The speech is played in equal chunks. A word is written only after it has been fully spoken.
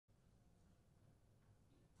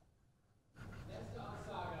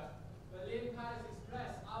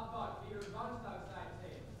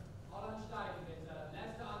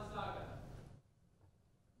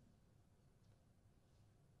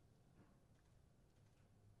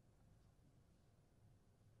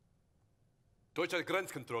Deutscher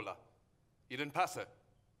Grenzcontroller. Ihren Passe,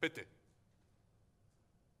 bitte.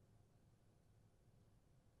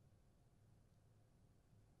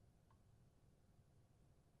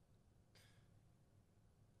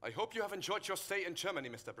 I hope you have enjoyed your stay in Germany,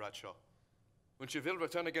 Mr. Bradshaw, and you will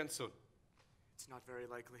return again soon. It's not very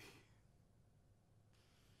likely.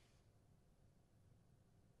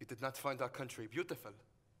 You did not find our country beautiful?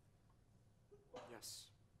 Yes.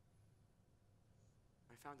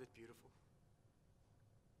 I found it beautiful.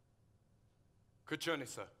 Good journey,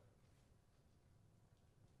 sir.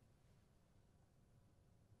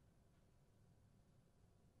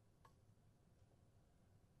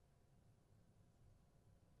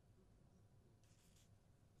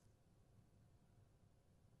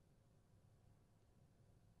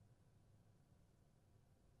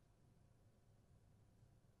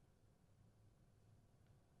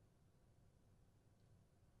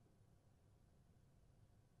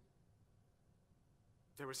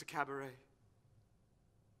 There was a cabaret.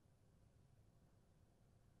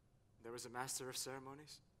 There was a master of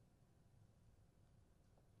ceremonies.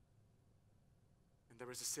 And there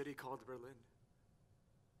was a city called Berlin.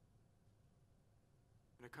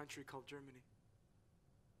 And a country called Germany.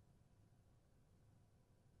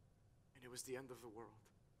 And it was the end of the world.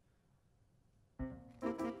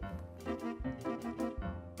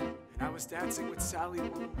 And I was dancing with Sally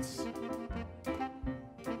Bowles.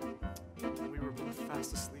 And we were both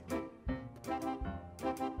fast asleep.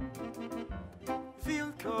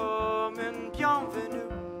 Willkommen, bienvenue,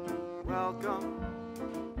 welcome.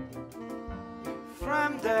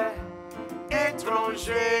 Fremde,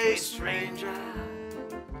 étranger, stranger.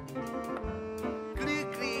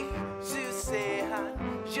 Glücklich zu sehen,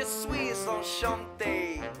 je suis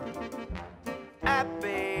enchanté.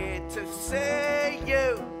 Happy to see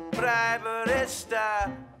you,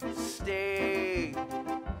 Privatista, stay.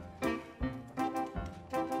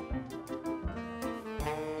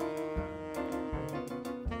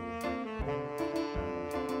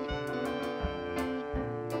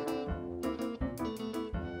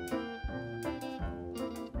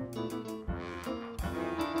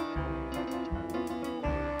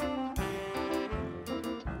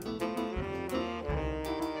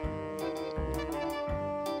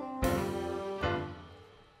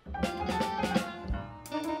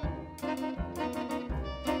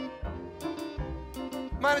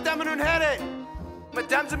 Meine Damen und Herren,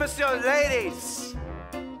 Mesdames et Messieurs, Ladies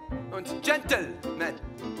und Gentlemen,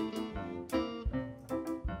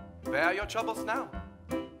 where are your troubles now?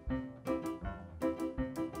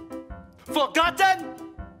 Forgotten?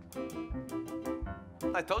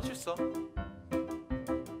 I told you so.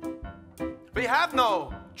 We have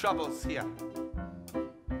no troubles here.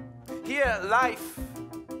 Here, life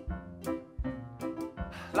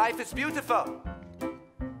is beautiful.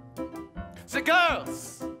 The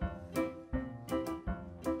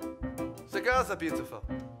girls are beautiful.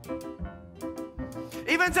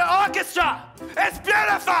 Even the orchestra is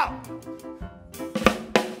beautiful!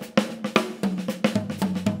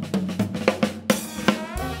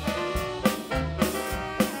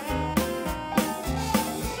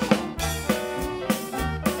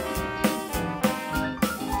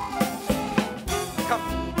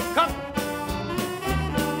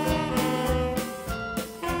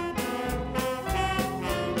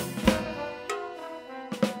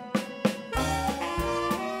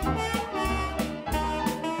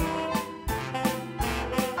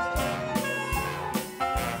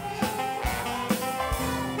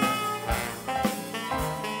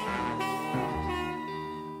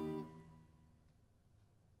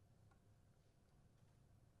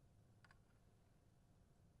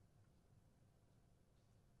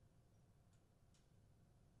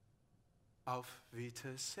 Auf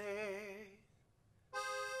Wiedersehen.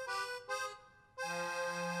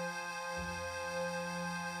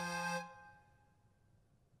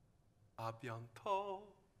 A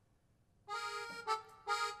bientôt.